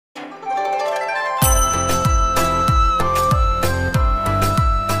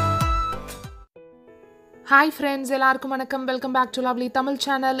Hi friends, எல்லாருக்கும் வணக்கம். Welcome back to Lovely Tamil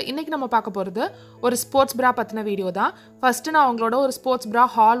channel. இன்னைக்கு நம்ம பார்க்க போறது ஒரு ஸ்போர்ட்ஸ் bra பத்தின வீடியோ தான். ஃபர்ஸ்ட் நான் உங்களோட ஒரு ஸ்போர்ட்ஸ் bra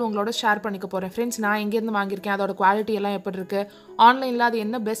haul உங்களோட ஷேர் பண்ணிக்க போறேன் फ्रेंड्स. நான் எங்க இருந்து வாங்கியிருக்கேன், அதோட குவாலிட்டி எல்லாம் எப்படி இருக்கு, ஆன்லைன்ல அது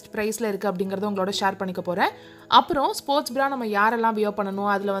என்ன பெஸ்ட் பிரைஸ்ல இருக்கு அப்படிங்கறத உங்களோட ஷேர் பண்ணிக்க போறேன். அப்புறம் ஸ்போர்ட்ஸ் bra நம்ம யாரெல்லாம் வியர்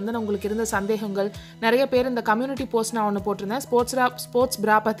பண்ணனும், அதுல வந்து உங்களுக்கு இருந்த சந்தேகங்கள், நிறைய பேர் இந்த கம்யூனிட்டி போஸ்ட் நான் ஒன்னு போட்டுருந்தேன். ஸ்போர்ட்ஸ்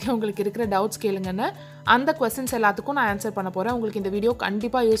bra பத்தி உங்களுக்கு இருக்கிற டவுட்ஸ் கேளுங்கன்னு. அந்த क्वेश्चंस எல்லாத்துக்கும் நான் ஆன்சர் பண்ண போறேன். உங்களுக்கு இந்த வீடியோ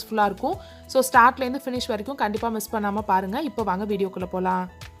கண்டிப்பா யூஸ்ஃபுல்லா இருக்கும். சோ ஸ்டார்ட்ல இருந்து finish வரைக்கும் கண்டிப்பா மிஸ் பண்ணாம பாருங்க. இப்போ வாங்க வீடியோக்குள்ள போலாம்.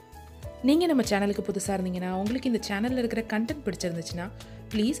 நீங்க நம்ம சேனலுக்கு புதுசா இருந்தீங்கன்னா, உங்களுக்கு இந்த சேனல்ல இருக்கிற கண்டென்ட் பிடிச்சிருந்துச்சுனா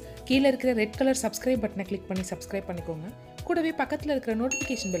ப்ளீஸ் கீழ இருக்கிற ரெட் கலர் சப்ஸ்கிரைப் பட்டனை கிளிக் பண்ணி சப்ஸ்கிரைப் பண்ணிக்கோங்க. கூடவே பக்கத்துல இருக்கிற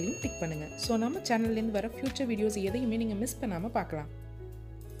நோட்டிஃபிகேஷன் பெல்லையும் கிளிக் பண்ணுங்க. சோ நம்ம சேனல்ல இருந்து வர ஃபியூச்சர் வீடியோஸ் எதையுமே நீங்க மிஸ் பண்ணாம பார்க்கலாம்.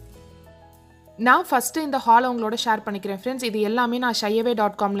 நான் ஃபர்ஸ்ட் இந்த ஹால் உங்களோட ஷேர் பண்ணிக்கிறேன் फ्रेंड्स. இது எல்லாமே நான்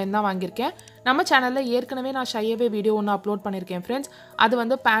shyaway.com ல இருந்து தான் வாங்கியிருக்கேன். நம்ம சேனல்ல ஏற்கனவே நான் shyaway வீடியோ ஒன்னு அப்லோட் பண்ணிருக்கேன் फ्रेंड्स. அது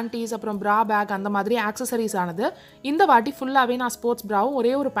வந்து panties அப்புறம் bra bag அந்த மாதிரி ஆக்சஸரீஸ் ஆனது. இந்த வாட்டி ஃபுல்லாவே நான் ஸ்போர்ட்ஸ் bra-வும்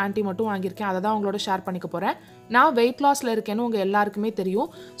ஒரே ஒரு panty மட்டும் வாங்கியிருக்கேன். அதை தான் உங்களோட ஷேர் பண்ணிக்க போறேன். நான் வெயிட் லாஸ்ல இருக்கேன்னு உங்க எல்லாருக்குமே தெரியும்.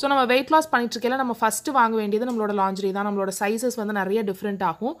 சோ நம்ம வெயிட் லாஸ் பண்ணிட்டு இருக்கேல, நம்ம ஃபர்ஸ்ட் வாங்க வேண்டியது நம்மளோட லாஞ்சரி தான். நம்மளோட சைஸஸ் வந்து நிறைய டிஃபரெண்ட்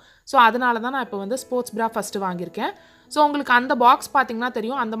ஆகும். சோ அதனால தான் நான் இப்போ வந்து ஸ்போர்ட்ஸ் bra ஃபர்ஸ்ட் வாங்கியிருக்கேன். ஸோ உங்களுக்கு அந்த பாக்ஸ் பார்த்தீங்கன்னா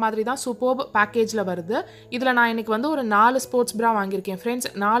தெரியும், அந்த மாதிரி தான் சூப்பர்ப் பேக்கேஜில் வருது. இதில் நான் எனக்கு வந்து ஒரு 4 ஸ்போர்ட்ஸ் bra வாங்கியிருக்கேன் ஃப்ரெண்ட்ஸ்.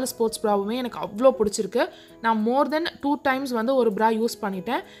 4 ஸ்போர்ட்ஸ் bra-வுமே எனக்கு அவ்வளோ பிடிச்சிருக்கு. நான் மோர் தென் 2 டைம்ஸ் வந்து ஒரு bra யூஸ்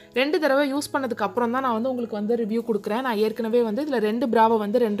பண்ணிட்டேன். 2 தடவை யூஸ் பண்ணதுக்கு அப்புறம் தான் நான் வந்து உங்களுக்கு வந்து ரிவ்யூ கொடுக்குறேன். நான் ஏற்கனவே வந்து இதில் 2 bra-வை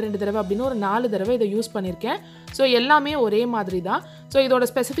வந்து 2 தடவை அப்படின்னு ஒரு 4 தடவை இதை யூஸ் பண்ணியிருக்கேன். ஸோ எல்லாமே ஒரே மாதிரி தான். ஸோ இதோட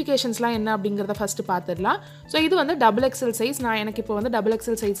ஸ்பெசிஃபிகேஷன்ஸ்லாம் என்ன அப்படிங்கிறத ஃபஸ்ட்டு பார்த்துடலாம். ஸோ இது வந்து XXL சைஸ். நான் எனக்கு இப்போ வந்து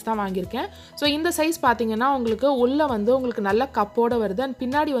XXL சைஸ் தான் வாங்கியிருக்கேன். ஸோ இந்த சைஸ் பார்த்தீங்கன்னா உங்களுக்கு உள்ள வந்து உங்களுக்கு நல்ல கப்போட வருது. அண்ட்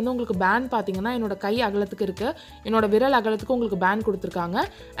பின்னாடி வந்து உங்களுக்கு பேண்ட் பார்த்தீங்கன்னா என்னோட கை அகலத்துக்கு இருக்கு, என்னோட விரல் அகலத்துக்கு உங்களுக்கு பேண்ட் கொடுத்துருக்காங்க.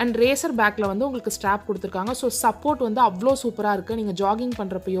 அண்ட் ரேசர் பேக்கில் வந்து உங்களுக்கு ஸ்ட்ராப் கொடுத்துருக்காங்க. ஸோ சப்போர்ட் வந்து அவ்வளோ சூப்பராக இருக்குது. நீங்கள் ஜாகிங்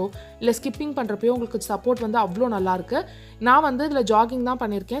பண்ணுறப்பையோ இல்லை ஸ்கிப்பிங் பண்ணுறப்பையோ உங்களுக்கு சப்போர்ட் வந்து அவ்வளோ நல்லாயிருக்கு. நான் வந்து இதில் ஜாகிங் தான்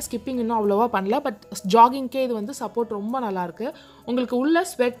பண்ணியிருக்கேன், ஸ்கிப்பிங் இன்னும் அவ்வளோவா பண்ணல. பட் ஜாகிங்க்கே இது வந்து சப்போர்ட் ரொம்ப நல்லாயிருக்கு. உங்களுக்கு உள்ள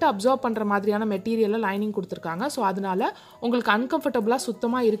ஸ்வெட் அப்சர்வ் பண்ணுற மாதிரியான மெட்டீரியலில் லைனிங் கொடுத்துருக்காங்க. ஸோ அதனால உங்களுக்கு அன்கம்ஃபர்டபுளாக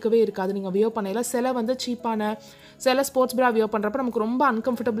சுத்தமாக இருக்கவே இருக்காது. நீங்கள் வியர் பண்ணையில் சில வந்து சீப்பான சில ஸ்போர்ட்ஸ் bra வியர் பண்ணுறப்ப நமக்கு ரொம்ப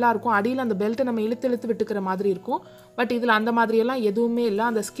அன்கம்ஃபர்டபுளாக இருக்கும். அடியில் அந்த பெல்ட்டை நம்ம இழுத்து விட்டுக்கிற மாதிரி இருக்கும். பட் இதில் அந்த மாதிரியெல்லாம் எதுவுமே இல்லை.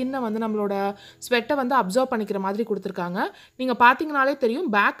 அந்த ஸ்கின்னை வந்து நம்மளோட ஸ்வெட்டை வந்து அப்சர்வ் பண்ணிக்கிற மாதிரி கொடுத்துருக்காங்க. நீங்கள் பார்த்தீங்கனாலே தெரியும்,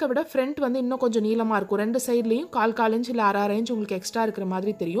 பேக்கை விட ஃப்ரண்ட் வந்து இன்னும் கொஞ்சம் நீளமாக இருக்கும். 2 சைட்லேயும் 1/4 இன்ச் இல்லை 1/2 இன்ச் உங்களுக்கு எக்ஸ்ட்ரா இருக்கிற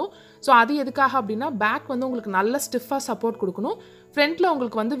மாதிரி தெரியும். ஸோ அது எதுக்காக அப்படின்னா, பேக் வந்து உங்களுக்கு நல்ல ஸ்டிஃபாக சப்போர்ட் கொடுக்கணும், ஃப்ரண்ட்டில்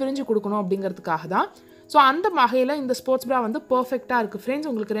உங்களுக்கு வந்து விரிஞ்சு கொடுக்கணும் அப்படிங்கிறதுக்காக தான். ஸோ அந்த வகையில் இந்த ஸ்போர்ட்ஸ் bra வந்து பர்ஃபெக்டாக இருக்குது ஃப்ரெண்ட்ஸ்.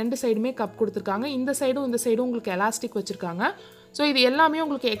 உங்களுக்கு 2 சைடுமே கப் கொடுத்துருக்காங்க. இந்த சைடும் உங்களுக்கு எலாஸ்டிக் வச்சுருக்காங்க. ஸோ இது எல்லாமே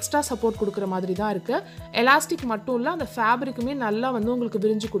உங்களுக்கு எக்ஸ்ட்ரா சப்போர்ட் கொடுக்குற மாதிரி தான் இருக்குது. எலாஸ்டிக் மட்டும் இல்லை, அந்த ஃபேப்ரிக்குமே நல்லா வந்து உங்களுக்கு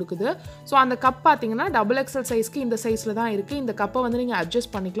விரிஞ்சு கொடுக்குது. ஸோ அந்த கப் பார்த்தீங்கன்னா XXL சைஸ்க்கு இந்த சைஸில் தான் இருக்குது. இந்த கப்பை வந்து நீங்கள்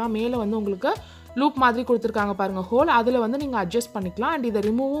அட்ஜஸ்ட் பண்ணிக்கலாம். மேலே வந்து உங்களுக்கு லூப் மாதிரி கொடுத்துருக்காங்க பாருங்கள், ஹோல். அதில் வந்து நீங்கள் அட்ஜஸ்ட் பண்ணிக்கலாம். அண்ட் இதை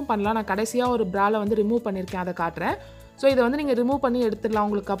ரிமூவும் பண்ணலாம். நான் கடைசியாக ஒரு bra-ல வந்து ரிமூவ் பண்ணியிருக்கேன், அதை காட்டுறேன். ஸோ இதை வந்து நீங்கள் ரிமூவ் பண்ணி எடுத்துடலாம்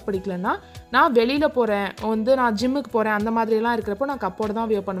உங்களுக்கு கப் பிடிக்கலன்னா. நான் வெளியில் போகிறேன், வந்து நான் ஜிம்முக்கு போகிறேன், அந்த மாதிரிலாம் இருக்கிறப்போ நான் கப்போடு தான்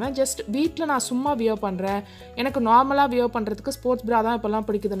வியர் பண்ணுவேன். ஜஸ்ட் வீட்டில் நான் சும்மா வியர் பண்ணுறேன், எனக்கு நார்மலாக வியர் பண்ணுறதுக்கு ஸ்போர்ட்ஸ் bra தான் இப்போல்லாம்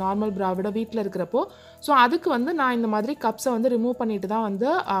பிடிக்குது நார்மல் bra விட வீட்டில் இருக்கிறப்போ. ஸோ அதுக்கு வந்து நான் இந்த மாதிரி கப்ஸை வந்து ரிமூவ் பண்ணிட்டு தான் வந்து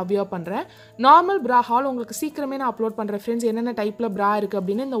வியர் பண்ணுறேன். நார்மல் bra ஹால் உங்களுக்கு சீக்கிரமே நான் அப்லோட் பண்ணுறேன் ஃப்ரெண்ட்ஸ். என்னென்ன டைப்பில் bra இருக்குது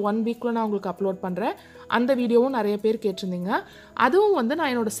அப்படின்னு இந்த 1 வீக்கில் நான் உங்களுக்கு அப்லோட் பண்ணுறேன். அந்த வீடியோவும் நிறைய பேர் கேட்டிருந்தீங்க. அதுவும் வந்து நான்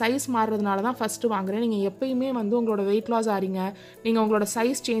என்னோட சைஸ் மாறுறதுனால தான் ஃபஸ்ட்டு வாங்குறேன். நீங்கள் எப்பயுமே வந்து உங்களோட வெயிட் லாஸ் ஆறீங்க, நீங்கள் உங்களோட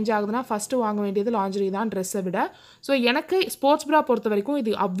சைஸ் சேஞ்ச் ஆகுதுன்னா ஃபஸ்ட்டு வாங்க வேண்டியது லாஞ்சரி தான், ட்ரெஸ்ஸை விட. ஸோ எனக்கு ஸ்போர்ட்ஸ் bra பொறுத்த வரைக்கும்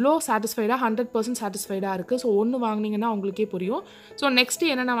இது அவ்வளோ சாட்டிஸ்ஃபைடாக 100% சாட்டிஸ்ஃபைடாக இருக்குது. ஸோ ஒன்று வாங்கினீங்கன்னா உங்களுக்கே புரியும். ஸோ நெக்ஸ்ட்டு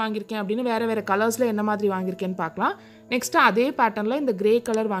என்னென்ன வாங்கியிருக்கேன் அப்படின்னு வேறு கலர்ஸில் என்ன மாதிரி வாங்கியிருக்கேன்னு பார்க்கலாம். நெக்ஸ்ட்டு அதே பேட்டர்னில் இந்த கிரே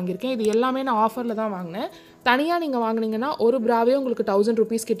கலர் வாங்கியிருக்கேன். இது எல்லாமே நான் ஆஃபரில் தான் வாங்கினேன். தனியாக நீங்கள் வாங்கினீங்கன்னா ஒரு bra-வே உங்களுக்கு 1000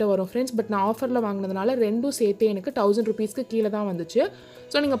 rupees கிட்ட வரும் ஃப்ரெண்ட்ஸ். பட் நான் ஆஃபரில் வாங்கினதுனால ரெண்டும் சேர்த்து எனக்கு 1000 rupeesக்கு கீழே தான் வந்துச்சு.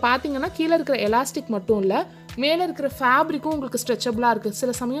 ஸோ நீங்கள் பார்த்தீங்கன்னா கீழே இருக்கிற எலாஸ்டிக் மட்டும் இல்லை, மேலே இருக்கிற ஃபேப்ரிக்கும் உங்களுக்கு ஸ்ட்ரெச்சபிளாக இருக்குது.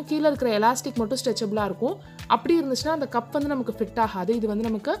 சில சமயம் கீழே இருக்கிற எலாஸ்டிக் மட்டும் ஸ்ட்ரெச்சபிளாக இருக்கும். அப்படி இருந்துச்சுன்னா அந்த கப் வந்து நமக்கு ஃபிட் ஆகாது. இது வந்து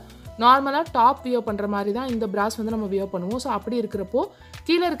நமக்கு நார்மலாக டாப் வியர் பண்ணுற மாதிரி தான் இந்த bras வந்து நம்ம வியர் பண்ணுவோம். ஸோ அப்படி இருக்கிறப்போ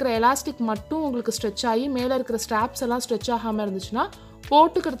கீழே இருக்கிற எலாஸ்டிக் மட்டும் உங்களுக்கு ஸ்ட்ரெச் ஆகி மேலே இருக்கிற ஸ்ட்ராப்ஸ் எல்லாம் ஸ்ட்ரெச் ஆகாமல் இருந்துச்சுன்னா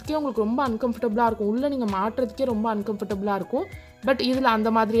போட்டுக்கிறதுக்கே உங்களுக்கு ரொம்ப அன்கம்ஃபர்டபுளாக இருக்கும். உள்ளே நீங்கள் மாட்டுறதுக்கே ரொம்ப அன்கம்ஃபர்டபுளாக இருக்கும். பட் இதில் அந்த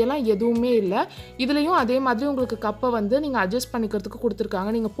மாதிரியெல்லாம் எதுவுமே இல்லை. இதுலேயும் அதே மாதிரி உங்களுக்கு கப்பை வந்து நீங்கள் அட்ஜஸ்ட் பண்ணிக்கிறதுக்கு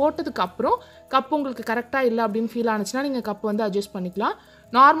கொடுத்துருக்காங்க. நீங்கள் போட்டதுக்கு அப்புறம் கப் உங்களுக்கு கரெக்டாக இல்லை அப்படின்னு ஃபீல் ஆனிச்சுன்னா நீங்கள் கப் வந்து அட்ஜஸ்ட் பண்ணிக்கலாம்.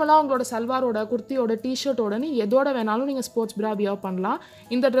 நார்மலாக உங்களோட சல்வாரோட, குர்த்தியோட, டிஷர்ட்டோடனு எதோட வேணாலும் நீங்கள் ஸ்போர்ட்ஸ் bra வியர் பண்ணலாம்.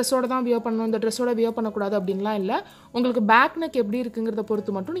 இந்த ட்ரெஸ்ஸோட தான் வியர் பண்ணணும், இந்த ட்ரெஸ்ஸோட வியர் பண்ணக்கூடாது அப்படின்லாம் இல்லை. உங்களுக்கு பேக் நெக் எப்படி இருக்குங்கிறத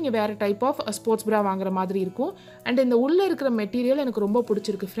பொறுத்து மட்டும் நீங்கள் வேறு டைப் ஆஃப் ஸ்போர்ட்ஸ் bra வாங்குற மாதிரி இருக்கும். அண்ட் இந்த உள்ளே இருக்கிற மெட்டீரியல் எனக்கு ரொம்ப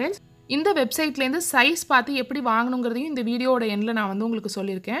பிடிச்சிருக்கு ஃப்ரெண்ட்ஸ். இந்த வெப்சைட்லேருந்து சைஸ் பார்த்து எப்படி வாங்கணுங்கிறதையும் இந்த வீடியோட எண்டில் நான் வந்து உங்களுக்கு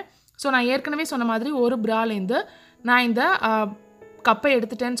சொல்லியிருக்கேன். ஸோ நான் ஏற்கனவே சொன்ன மாதிரி ஒரு ப்ராலேருந்து நான் இந்த கப்பை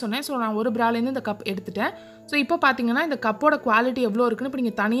எடுத்துட்டேன்னு சொன்னேன். ஸோ நான் ஒரு ப்ராலேருந்து இந்த கப் எடுத்துட்டேன். ஸோ இப்போ பார்த்தீங்கன்னா இந்த கப்போட குவாலிட்டி எவ்வளோ இருக்குன்னு இப்போ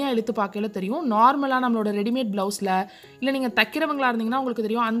நீங்கள் தனியாக இழுத்து பார்க்கல தெரியும். நார்மலாக நம்மளோட ரெடிமேட் ப்ளவுஸில் இல்லை நீங்கள் தைக்கிறவங்களா இருந்தீங்கன்னா உங்களுக்கு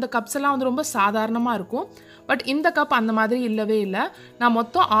தெரியும் அந்த கப்ஸ் எல்லாம் வந்து ரொம்ப சாதாரணமாக இருக்கும். பட் இந்த கப் அந்த மாதிரி இல்லவே இல்லை. நான்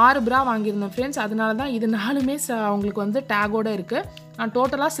மொத்தம் 6 ப்ரா வாங்கியிருந்தேன் ஃப்ரெண்ட்ஸ். அதனால தான் இது 4மே உங்களுக்கு வந்து டேகோடு இருக்குது. நான்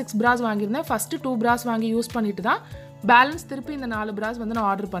டோட்டலாக 6 ப்ராஸ் வாங்கியிருந்தேன். ஃபஸ்ட்டு 2 ப்ராஸ் வாங்கி யூஸ் பண்ணிட்டு தான் பேலன்ஸ் திருப்பி இந்த 4 ப்ராஸ் வந்து நான்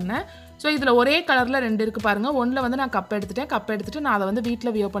ஆர்டர் பண்ணேன். ஸோ இதில் ஒரே கலரில் 2 இருக்குது பாருங்கள். ஒன்றில் வந்து நான் கப் எடுத்துகிட்டு நான் அதை வந்து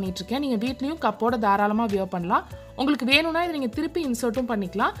வீட்டில் வியோ பண்ணிகிட்ருக்கேன். நீங்கள் வீட்லேயும் கப்போட தாராளமாக வியோ பண்ணலாம். உங்களுக்கு வேணும்னா இதை நீங்கள் திருப்பி இன்சர்ட்டும்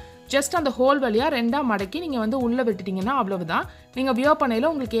பண்ணிக்கலாம். ஜஸ்ட் அந்த ஹோல் வழியாக 2ஆக மடக்கி நீங்கள் வந்து உள்ளே விட்டுட்டிங்கன்னா அவ்வளவுதான். நீங்கள் வியோ பண்ணையில்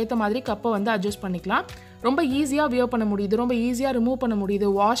உங்களுக்கு ஏற்ற மாதிரி கப்பை வந்து அட்ஜஸ்ட் பண்ணிக்கலாம். ரொம்ப ஈஸியாக வியோ பண்ண முடியுது, ரொம்ப ஈஸியாக ரிமூவ் பண்ண முடியுது.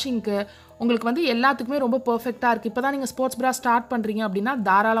 வாஷிங்க்கு உங்களுக்கு வந்து எல்லாத்துக்குமே ரொம்ப பர்ஃபெக்டாக இருக்குது. இப்போ தான் நீங்கள் ஸ்போர்ட்ஸ் ப்ரா ஸ்டார்ட் பண்ணுறீங்க அப்படின்னா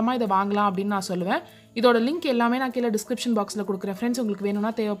தாராளமாக இதை வாங்கலாம் அப்படின்னு நான் சொல்லுவேன். இதோட லிங்க் எல்லாமே நான் கீழே டிஸ்கிரிப்ஷன் பாக்ஸில் கொடுக்குறேன் ஃப்ரெண்ட்ஸ். உங்களுக்கு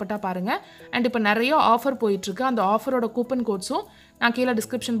வேணும்னா தேவைப்பட்டா பாருங்கள். அண்ட் இப்போ நிறைய ஆஃபர் போயிட்டுருக்கு. அந்த ஆஃபரோட கூப்பன் கோட்ஸும் நான் கீழே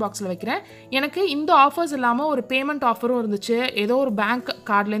டிஸ்கிரிப்ஷன் பாக்ஸில் வைக்கிறேன். எனக்கு இந்த ஆஃபர்ஸ் இல்லாமல் ஒரு பேமெண்ட் ஆஃபரும் இருந்துச்சு. ஏதோ ஒரு பேங்க்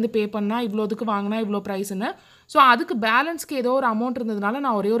கார்ட்லேருந்து பே பண்ணால் இவ்வளோதுக்கு வாங்கினா இவ்வளோ ப்ரைஸ்ன்னு. ஸோ அதுக்கு பேலன்ஸ்க்கு ஏதோ ஒரு அமௌண்ட் இருந்ததுனால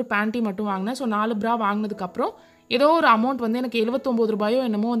நான் ஒரே ஒரு பேண்ட்டி மட்டும் வாங்கினேன். ஸோ 4 ப்ரா வாங்கினதுக்கப்புறம் ஏதோ ஒரு அமௌண்ட் வந்து எனக்கு 79 ரூபாயோ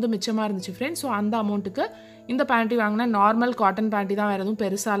என்னமோ வந்து மிச்சமாக இருந்துச்சு ஃப்ரெண்ட்ஸ். ஸோ அந்த அமௌண்ட்டுக்கு இந்த பேண்ட்டி வாங்கினேன். நார்மல் காட்டன் பேண்ட்டி தான், வேறு எதுவும்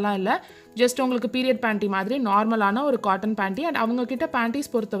பெருசாலாம் இல்லை. ஜஸ்ட் உங்களுக்கு பீரியட் பேண்ட்டி மாதிரி நார்மலான ஒரு காட்டன் பேண்ட்டி. அண்ட் அவங்கக்கிட்ட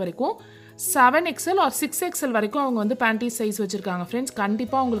பேண்டீஸ் பொறுத்த வரைக்கும் 7XL ஆர் 6XL வரைக்கும் அவங்க வந்து பேண்டீஸ் சைஸ் வச்சுருக்காங்க ஃப்ரெண்ட்ஸ்.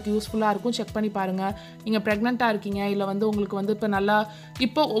 கண்டிப்பாக உங்களுக்கு யூஸ்ஃபுல்லாக இருக்கும். செக் பண்ணி பாருங்கள். நீங்கள் ப்ரெக்னெண்ட்டாக இருக்கீங்க, இல்லை வந்து உங்களுக்கு வந்து இப்போ நல்லா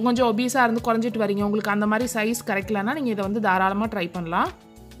இப்போ கொஞ்சம் ஒபீஸாக இருந்து குறைஞ்சிட்டு வரீங்க, உங்களுக்கு அந்த மாதிரி சைஸ் கிடைக்கலன்னா நீங்கள் இதை வந்து தாராளமாக ட்ரை பண்ணலாம்.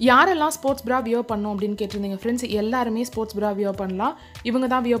 யாரெல்லாம் ஸ்போர்ட்ஸ் ப்ரா வியோ பண்ணணும் அப்படின்னு கேட்டிருந்தீங்க ஃப்ரெண்ட்ஸ். எல்லாருமே ஸ்போர்ட்ஸ் ப்ரா வியோ பண்ணலாம். இவங்க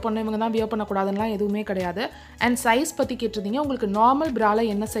தான் வியோ பண்ணணும், இவங்க தான் வியோ பண்ணக்கூடாதுலாம் எதுவுமே கிடையாது. அண்ட் சைஸ் பற்றி கேட்டிருந்தீங்க. உங்களுக்கு நார்மல்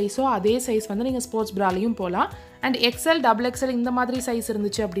ப்ராவில் என்ன சைஸோ அதே சைஸ் வந்து நீங்கள் ஸ்போர்ட்ஸ் ப்ராலையும் போகலாம். அண்ட் XL, XXL இந்த மாதிரி சைஸ்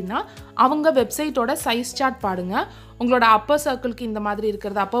இருந்துச்சு அப்படின்னா அவங்க வெப்சைட்டோட சைஸ் சார்ட் பாருங்க. உங்களோட அப்பர் சர்க்கிளுக்கு இந்த மாதிரி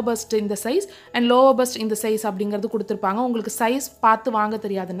இருக்கிறது அப்பர் பஸ்ட் இந்த சைஸ் அண்ட் லோவர் பஸ்ட் இந்த சைஸ் அப்படிங்கிறது கொடுத்துருப்பாங்க. உங்களுக்கு சைஸ் பார்த்து வாங்க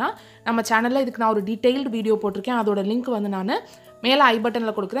தெரியாதுன்னா நம்ம சேனலில் இதுக்கு நான் ஒரு டீட்டெயில்டு வீடியோ போட்டிருக்கேன். அதோட லிங்க் வந்து நான் மேலே ஐ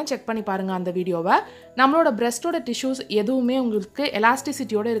பட்டனில் கொடுக்குறேன். செக் பண்ணி பாருங்கள் அந்த வீடியோவை. நம்மளோட பிரெஸ்ட்டோட டிஷ்யூஸ் எதுவுமே உங்களுக்கு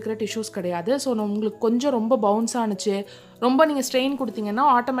எலாஸ்டிசிட்டியோடு இருக்கிற டிஷ்யூஸ் கிடையாது. ஸோ உங்களுக்கு கொஞ்சம் ரொம்ப பவுன்ஸ் ஆனிச்சு, ரொம்ப நீங்கள் ஸ்ட்ரெயின் கொடுத்தீங்கன்னா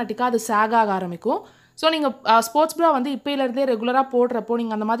ஆட்டோமேட்டிக்காக அது சேக் ஆக ஆரம்பிக்கும். ஸோ நீங்கள் ஸ்போர்ட்ஸ் ப்ரா வந்து இப்போலேருந்தே ரெகுலராக போடுறப்போ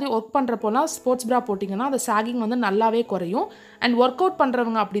நீங்கள் அந்த மாதிரி ஒர்க் பண்ணுறப்போலாம் ஸ்போர்ட்ஸ் ப்ரா போட்டிங்கன்னா அந்த சாகிங் வந்து நல்லாவே குறையும். அண்ட் ஒர்க் அவுட்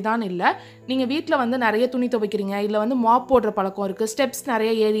பண்ணுறவங்க அப்படி தான் இல்லை. நீங்கள் வீட்டில் வந்து நிறைய துணி துவைக்கிறீங்க, இல்லை வந்து மாப் போடுற பழக்கம் இருக்குது, ஸ்டெப்ஸ்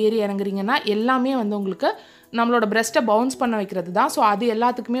நிறைய ஏறி இறங்குறீங்கன்னா எல்லாமே வந்து உங்களுக்கு நம்மளோட பிரெஸ்ட்டை பவுன்ஸ் பண்ண வைக்கிறது தான். ஸோ அது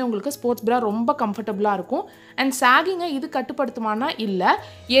எல்லாத்துக்குமே உங்களுக்கு ஸ்போர்ட்ஸ் ப்ரா ரொம்ப கம்ஃபர்டபுளாக இருக்கும். அண்ட் சாகிங்கை இது கட்டுப்படுத்துமானா இல்லை,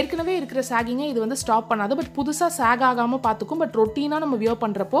 ஏற்கனவே இருக்கிற சாகிங்கை இது வந்து ஸ்டாப் பண்ணாது. பட் புதுசாக சாக் ஆகாமல் பார்த்துக்கும். பட் ரொட்டீனாக நம்ம வியோ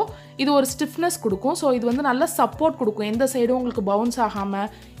பண்ணுறப்போ இது ஒரு ஸ்டிஃப்னஸ் கொடுக்கும். ஸோ இது வந்து நல்ல சப்போர்ட் கொடுக்கும். எந்த சைடும் உங்களுக்கு பவுன்ஸ்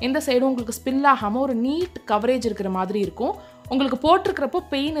ஆகாமல், எந்த சைடும் உங்களுக்கு ஸ்பில் ஆகாமல் ஒரு நீட் கவரேஜ் இருக்கிற மாதிரி இருக்கும். உங்களுக்கு போட்டிருக்கிறப்போ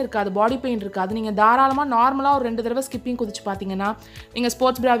பெயின் இருக்காது, பாடி பெயின் இருக்காது. நீங்கள் தாராளமாக நார்மலாக ஒரு 2 தடவை ஸ்கிப்பிங் குதிச்சு பார்த்தீங்கன்னா, நீங்கள்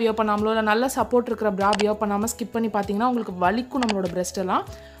ஸ்போர்ட்ஸ் ப்ரா வியோ பண்ணாமலோ இல்லை நல்ல சப்போர்ட் இருக்கிற ப்ரா வியோ பண்ணாமல் ஸ்கிப் பண்ணி பார்த்தீங்கன்னா உங்களுக்கு வலிக்கும் நம்மளோட பிரெஸ்ட்டெல்லாம்.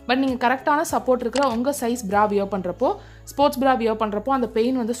 பட் நீங்கள் கரெக்டான சப்போர்ட் இருக்கிற உங்கள் சைஸ் ப்ரா வியோ பண்ணுறப்போ, ஸ்போர்ட்ஸ் ப்ரா வியோ பண்ணுறப்போ அந்த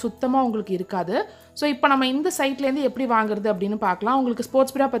பெயின் வந்து சுத்தமாக உங்களுக்கு இருக்காது. ஸோ இப்போ நம்ம இந்த சைட்லேருந்து எப்படி வாங்குறது அப்படின்னு பார்க்கலாம். உங்களுக்கு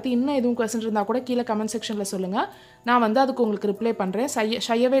ஸ்போர்ட்ஸ் ப்ரா பற்றி இன்னும் எதுவும் கொஸ்டின் இருந்தால் கூட கீழே கமெண்ட் செக்ஷனில் சொல்லுங்கள். நான் வந்து அதுக்கு உங்களுக்கு ரிப்ளை பண்ணுறேன்.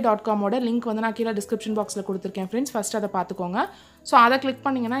 shyaway.com லிங்க் வந்து நான் கீழே டிஸ்கிரிப்ஷன் பாக்ஸில் கொடுத்துருக்கேன் ஃப்ரெண்ட்ஸ். ஃபஸ்ட் அதை பார்த்துக்கோங்க. ஸோ அதை கிளிக்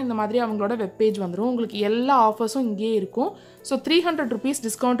பண்ணிங்கன்னா இந்த மாதிரி அவங்களோட வெப் பேஜ் வந்துடும். உங்களுக்கு எல்லா ஆஃபர்ஸும் இங்கேயே இருக்கும். ஸோ 300 ருபீஸ்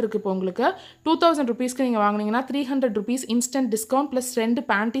டிஸ்கவுண்ட் இருக்குது. இப்போ உங்களுக்கு 2000 ருபீஸ்க்கு நீங்கள் வாங்கினீங்கன்னா 300 rupees instant discount plus 2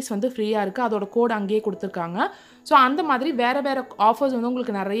 panties வந்து ஃப்ரீயாக இருக்குது. அதோட கோட் அங்கேயே கொடுத்துருக்காங்க. ஸோ அந்த மாதிரி வேறு ஆஃபர்ஸ் வந்து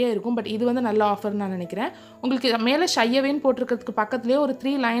உங்களுக்கு நிறைய இருக்கும். பட் இது வந்து நல்ல ஆஃபர்னு நான் நினைக்கிறேன். உங்களுக்கு மேலே ஷையவேன்னு போட்டிருக்கிறதுக்கு பக்கத்துலேயே ஒரு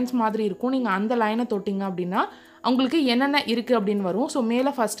 3 லைன்ஸ் மாதிரி இருக்கும். நீங்கள் அந்த லைனை தொட்டிங்க அப்படின்னா உங்களுக்கு என்னென்ன இருக்குது அப்படின்னு வரும். ஸோ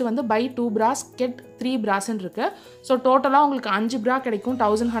மேலே ஃபஸ்ட்டு வந்து பை 2 ப்ராஸ் கெட் 3 ப்ராஸ்ன்னு இருக்குது. ஸோ டோட்டலாக உங்களுக்கு 5 ப்ரா கிடைக்கும்.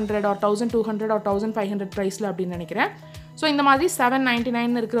 1100 ஆர் 1200 ஆர் 1500 ப்ரைஸில் அப்படின்னு நினைக்கிறேன். ஸோ இந்த மாதிரி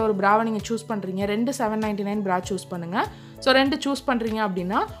 799 இருக்கிற ஒரு ப்ராவை நீங்கள் சூஸ் பண்ணுறீங்க. 2 799 ப்ரா சூஸ் பண்ணுங்கள். ஸோ 2 சூஸ் பண்ணுறீங்க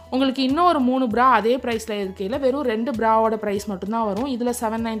அப்படின்னா உங்களுக்கு இன்னும் ஒரு 3 ப்ரா அதே ப்ரைஸில் இருக்கையில் வெறும் 2 ப்ராவோட ப்ரைஸ் மட்டும்தான் வரும். இதில்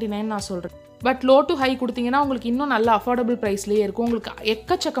 799 நான் சொல்கிறேன். பட் லோ டு ஹை கொடுத்தீங்கன்னா உங்களுக்கு இன்னும் நல்ல அஃபோர்டபுள் ப்ரைஸ்லேயே இருக்கும். உங்களுக்கு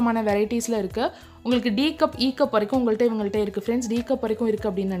எக்கச்சக்கமான வெரைட்டிஸில் இருக்குது. உங்களுக்கு டி கப் இ கப் வரைக்கும் இவங்கள்ட்ட இருக்குது ஃப்ரெண்ட்ஸ். டி கப் வரைக்கும் இருக்குது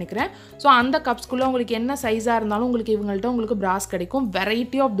அப்படின்னு நினைக்கிறேன். ஸோ அந்த கப்ஸ்குள்ளே உங்களுக்கு என்ன சைஸாக இருந்தாலும் உங்களுக்கு ப்ராஸ் கிடைக்கும்.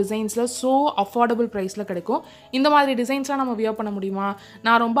 வெரைட்டி ஆஃப் டிசைன்ஸில் ஸோ அஃபோர்டபுள் ப்ரைஸில் கிடைக்கும். இந்த மாதிரி டிசைன்ஸ்லாம் நம்ம வியோ பண்ண முடியுமா?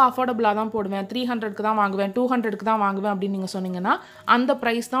 நான் ரொம்ப அஃபோர்டபுளாக தான் போடுவேன், 300க்கு தான் வாங்குவேன், 200க்கு தான் வாங்குவேன் அப்படின்னு நீங்கள் சொன்னீங்கன்னா அந்த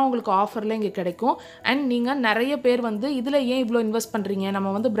ப்ரைஸ் தான் உங்களுக்கு ஆஃபரில் இங்கே கிடைக்கும். அண்ட் நீங்கள் நிறைய பேர் வந்து இதில் ஏன் இவ்வளோ இன்வெஸ்ட் பண்ணுறீங்க,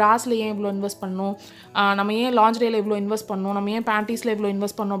 நம்ம வந்து ப்ராஸில் ஏன் இவ்வளோ இன்வெஸ்ட் இன்வெஸ்ட் பண்ணணும், நம்ம ஏன் லாஞ்சரியில் இவ்வளோ இன்வெஸ்ட் பண்ணணும், நம்ம ஏன் பேண்டீஸில் இவ்வளோ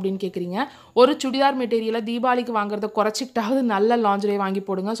இன்வெஸ்ட் பண்ணணும் அப்படின்னு கேட்குறீங்க. ஒரு சுடிதார் மெட்டீரியலை தீபாவளிக்கு வாங்குறத குறைச்சிக்கிட்டாவது நல்ல லாஞ்சரே வாங்கி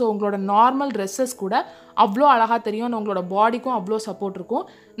போடுங்க. ஸோ உங்களோட நார்மல் ட்ரெஸ்ஸஸ் கூட அவ்வளோ அழகாக தெரியும், உங்களோட பாடிக்கும் அவ்வளோ சப்போர்ட் இருக்கும்.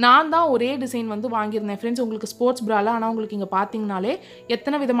 நான் தான் ஒரே டிசைன் வந்து வாங்கியிருந்தேன் ஃப்ரெண்ட்ஸ் உங்களுக்கு ஸ்போர்ட்ஸ் ப்ரால. ஆனால் உங்களுக்கு இங்கே பார்த்தீங்கனாலே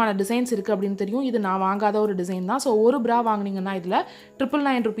எத்தனை விதமான டிசைன்ஸ் இருக்குது அப்படின்னு தெரியும். இது நான் வாங்காத ஒரு டிசைன் தான். ஸோ ஒரு ப்ரா வாங்கினீங்கன்னா இதில்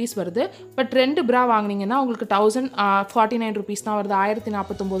 999 rupees வருது. பட் 2 ப்ரா வாங்கினீங்கன்னா உங்களுக்கு 1049 rupees தான் வருது.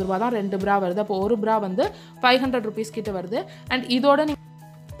 1049 ரூபா தான் 2 ப்ரா வருது. அப்போ ஒரு ப்ரா வந்து 500 rupees கிட்ட வருது. அண்ட் இதோட நீங்கள்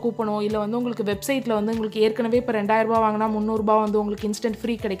கூப்பனோ இல்லை வந்து உங்களுக்கு வெப்சைட்டில் வந்து உங்களுக்கு ஏற்கனவே இப்போ 2000 ரூபா வாங்கினா 300 ரூபா வந்து உங்களுக்கு இன்ஸ்டன்ட்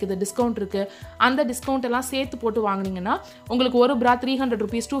ஃப்ரீ கிடைக்குது, டிஸ்கவுண்ட் இருக்குது. அந்த டிஸ்கவுண்ட் எல்லாம் சேர்த்து போட்டு வாங்கினீங்கன்னா உங்களுக்கு ஒரு ப்ரா 300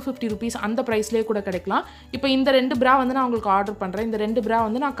 rupees 250 rupees அந்த ப்ரைஸ்லேயே கூட கிடைக்கலாம். இப்போ இந்த 2 ப்ரா வந்து நான் உங்களுக்கு ஆர்டர் பண்ணுறேன். இந்த 2 ப்ரா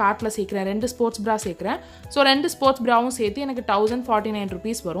வந்து நான் கார்ட்டில் சேர்க்குறேன். 2 ஸ்போர்ட்ஸ் ப்ரா சேர்க்குறேன். ஸோ 2 ஸ்போர்ட்ஸ் ப்ராவும் சேர்த்து எனக்கு 1049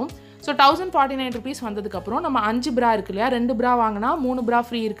 rupees வரும். ஸோ 1049 rupees வந்ததுக்கப்புறம் நம்ம 5 ப்ரா இருக்கு இல்லையா, 2 ப்ரா வாங்கினா 3 ப்ரா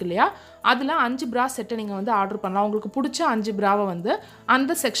ஃப்ரீ இருக்கு இல்லையா, அதில் 5 ப்ரா செட்டை நீங்கள் வந்து ஆர்டர் பண்ணலாம். உங்களுக்கு பிடிச்ச 5 ப்ராவை வந்து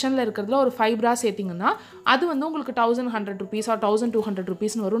அந்த செக்ஷனில் இருக்கிறதுல ஒரு 5 ப்ரா சேர்த்திங்கன்னா அது வந்து உங்களுக்கு 1100 rupees or 1200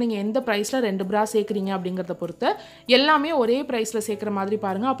 rupees வரும். நீங்கள் எந்த ப்ரைஸில் 2 ப்ரா சேர்க்குறீங்க அப்படிங்கிறத பொறுத்து எல்லாமே ஒரே ப்ரைஸில் சேர்க்குற மாதிரி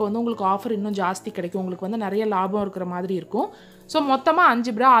பாருங்கள். அப்போ வந்து உங்களுக்கு ஆஃபர் இன்னும் ஜாஸ்தி கிடைக்கும், உங்களுக்கு வந்து நிறைய லாபம் இருக்கிற மாதிரி இருக்கும். ஸோ மொத்தமாக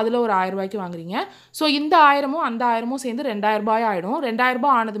 5 ப்ரா அதில் ஒரு 1000 ரூபாய்க்கு வாங்குறீங்க. ஸோ இந்த 1000மும் அந்த 1000மும் சேர்ந்து 2000 ரூபாய் ஆகிடும். 2000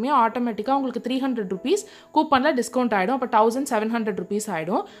 ரூபாய் ஆனதுமே ஆட்டோமேட்டிக்காக உங்களுக்கு 300 rupees கூப்பனில் டிஸ்கவுண்ட் ஆகிடும். அப்போ 1700 rupees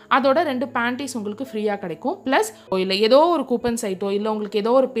ஆகிடும். அதோட 2 பேண்டீஸ் உங்களுக்கு ஃப்ரீயாக கிடைக்கும். ப்ளஸ் இல்லை ஏதோ ஒரு கூப்பன் சைட்டோ இல்லை உங்களுக்கு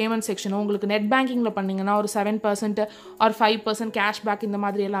ஏதோ ஒரு பேமெண்ட் செக்ஷனோ உங்களுக்கு நெட் பேங்கிங்கில் பண்ணிங்கன்னா ஒரு 7% or 5% கேஷ்பேக் இந்த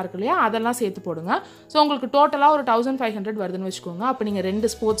மாதிரி எல்லாம் இருக்கு இல்லையா, அதெல்லாம் சேர்த்து போடுங்க. ஸோ உங்களுக்கு டோட்டலாக ஒரு 1500 வருதுன்னு வச்சுக்கோங்க. அப்போ நீங்கள்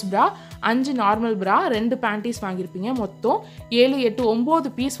 2 ஸ்போர்ட்ஸ் ப்ரா 5 நார்மல் ப்ரா 2 பேண்டீஸ் வாங்கியிருப்பீங்க. மொத்தம் 7 8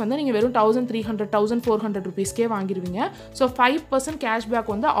 9 பீஸ் வந்து நீங்கள் வெறும் 1300 1400 rupeesக்கே வாங்கிடுவீங்க. ஸோ 5%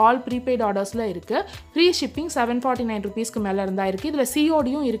 கேஷ்பேக் வந்து ஆல் ப்ரீபெய்ட் ஆர்டர்ஸில் இருக்குது. ஃப்ரீ ஷிப்பிங் 749 rupeesக்கு மேலே இருந்தால் இருக்குது. இதில்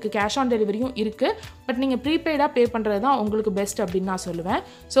சிஓடியும் இருக்குது, கேஷ் ஆன் டெலிவரியும் இருக்குது. பட் நீங்கள் ப்ரீபெய்டாக பே பண்ணுறது தான் உங்களுக்கு பெஸ்ட் அப்படின்னு நான் சொல்லுவேன்.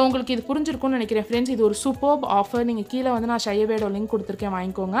 ஸோ உங்களுக்கு இது புரிஞ்சிருக்கும்னு நினைக்கிறேன் ஃப்ரெண்ட்ஸ். இது ஒரு சூப்பர்ப் ஆஃபர். நீங்கள் கீழே வந்து நான் ஷையவேட லிங்க் கொடுத்துருக்கேன்,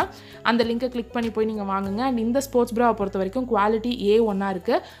 வாங்கிக்கோங்க. அந்த லிங்கை கிளிக் பண்ணி போய் நீங்கள் வாங்குங்க. அண்ட் இந்த ஸ்போர்ட்ஸ் ப்ராவை பொறுத்த வரைக்கும் குவாலிட்டி A1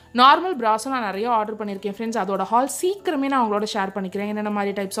 இருக்குது. நார்மல் ப்ராஸும் நான் நிறைய ஆர்டர் பண்ணியிருக்கேன் ஃப்ரெண்ட்ஸ். அதோட ஹால் சீக்கிரமே நான் உங்களோட ஷேர் பண்ணிக்கிறேன். என்னென்ன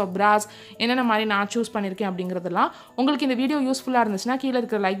மாதிரி டைப்ஸ் ஆஃப் பிராஸ், என்னென்ன மாதிரி நான் சூஸ் பண்ணியிருக்கேன் அப்படிங்கிறதெல்லாம். உங்களுக்கு இந்த வீடியோ யூஸ்ஃபுல்லாக இருந்துச்சுன்னா கீழே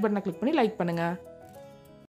இருக்கிற லைக் பட்டனை கிளிக் பண்ணி லைக் பண்ணுங்கள்.